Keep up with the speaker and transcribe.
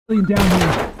Down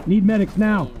here. Need medics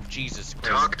now. Oh, Jesus Christ.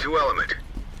 Talk to element.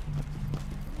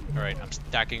 Alright, I'm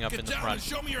stacking up in the front.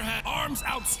 Show me your hand. Arms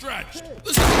outstretched.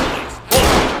 This is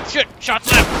Oh, shit! Shots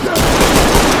left!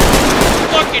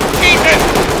 Fucking Jesus!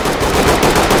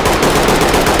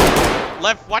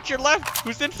 Left, watch your left!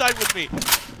 Who's inside with me?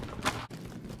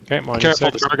 Okay, I'm on Careful,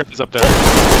 your the six. target is up there.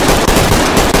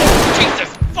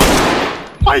 Jesus!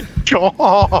 Fuck! My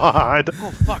God!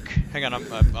 Oh, fuck. Hang on,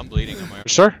 I'm bleeding.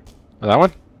 Sir? That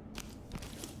one?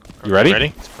 You ready?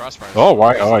 Ready? It's crossfire. Oh,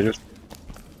 why? Oh, I just...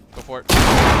 Go for it.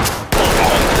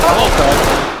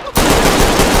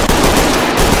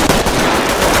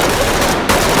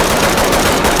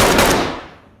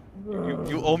 Oh,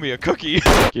 you owe me a cookie.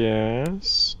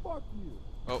 Yes.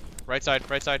 Oh, right side,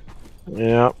 right side.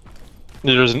 Yeah.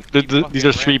 These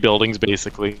are 3 buildings,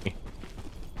 basically.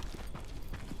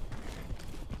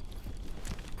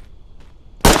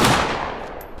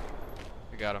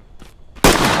 We got him.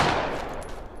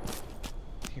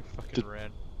 He fucking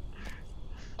ran.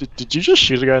 Did you just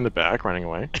shoot a guy in the back running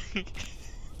away?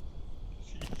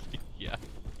 Yeah.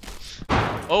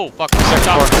 Oh, fuck.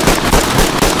 Stop.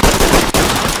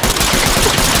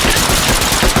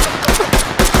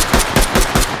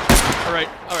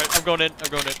 Alright, I'm going in,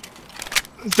 I'm going in.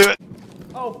 Let's do it.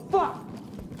 Oh fuck!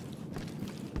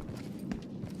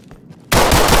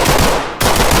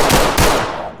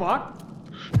 Fuck!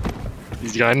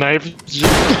 He's got a knife.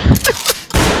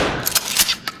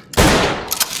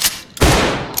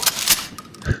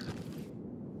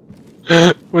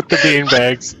 With the bean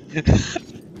bags.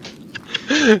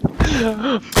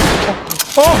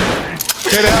 Oh!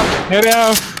 Get out! Get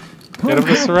out! Get him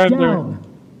to surrender. Down.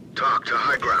 Talk to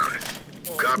high ground.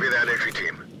 Copy that entry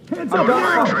team. Hands up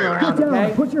now! Get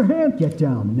down! Put your hand. Get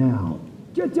down now!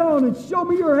 Get down and show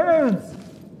me your hands!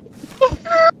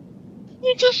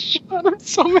 You just shot him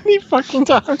so many fucking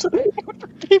times.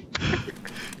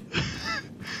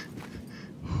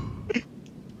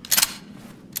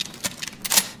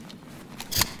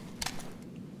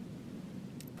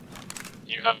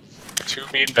 You have 2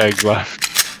 bean bags left.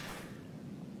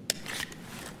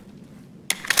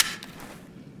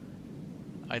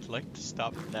 I'd like to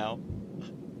stop it now.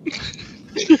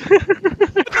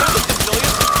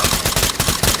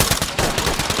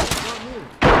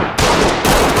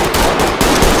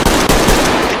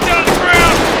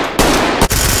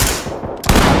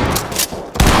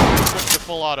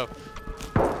 Full auto.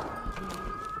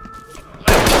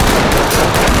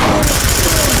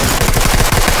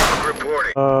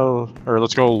 Reporting. Or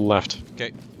let's go left.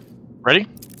 Okay, Ready?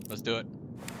 let's do it.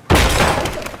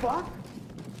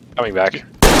 Coming back.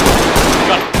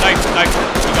 Gun, knife,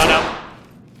 he got out.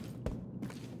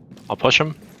 I'll push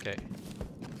him. Okay.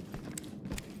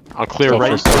 I'll clear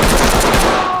right.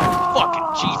 Fucking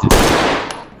Jesus.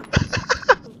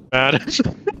 Bad.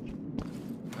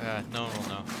 No.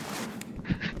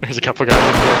 There's a couple guys in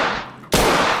here.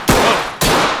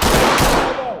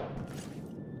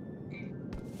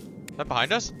 Is that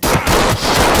behind us?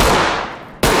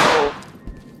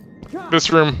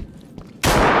 This room.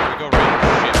 Here we go right.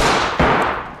 Shit.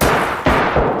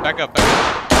 Back up.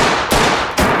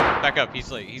 Back up.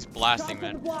 He's blasting,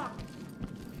 man.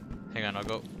 Hang on, I'll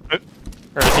go. Or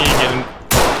I think you get in.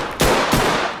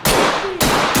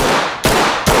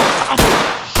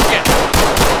 Shit.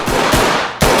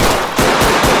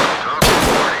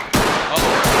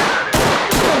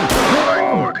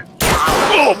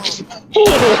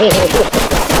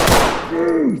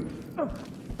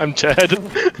 I'm dead.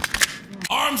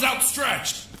 Arms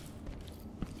outstretched.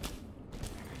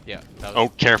 Yeah. That was... Oh,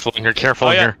 careful in here, careful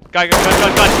in here. Gun.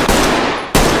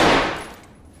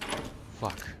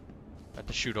 Fuck. I have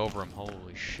to shoot over him.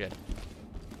 Holy shit.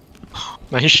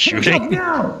 Nice shooting.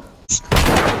 Now!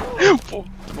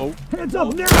 Oh. Hands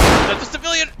up now! That's a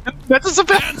civilian! That's a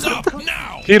civilian. Hands up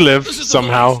now. He lived This is the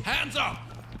somehow. police. Hands up.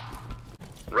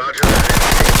 Roger.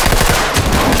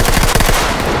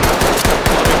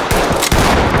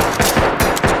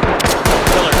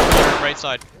 Pillar, right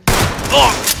side.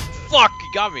 Oh! Fuck! He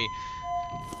got me!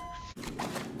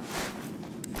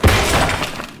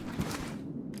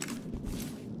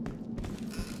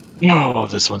 Oh,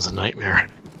 this one's a nightmare.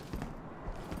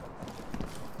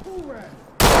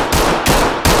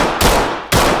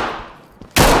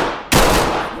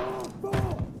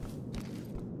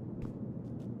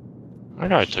 That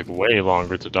guy took way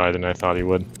longer to die than I thought he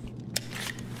would.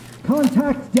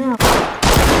 Contact down!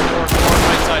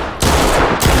 Right side.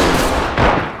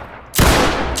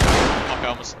 Fuck, I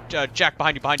almost... Jack,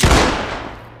 behind you.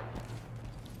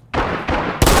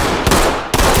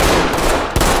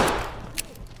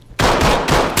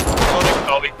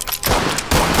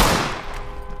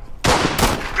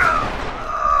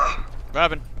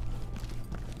 Robin.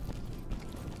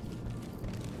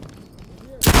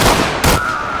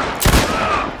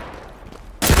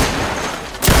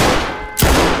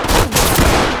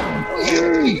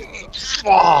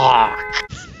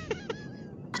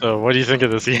 So, what do you think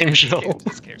of this game show?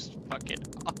 This game's fucking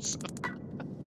awesome.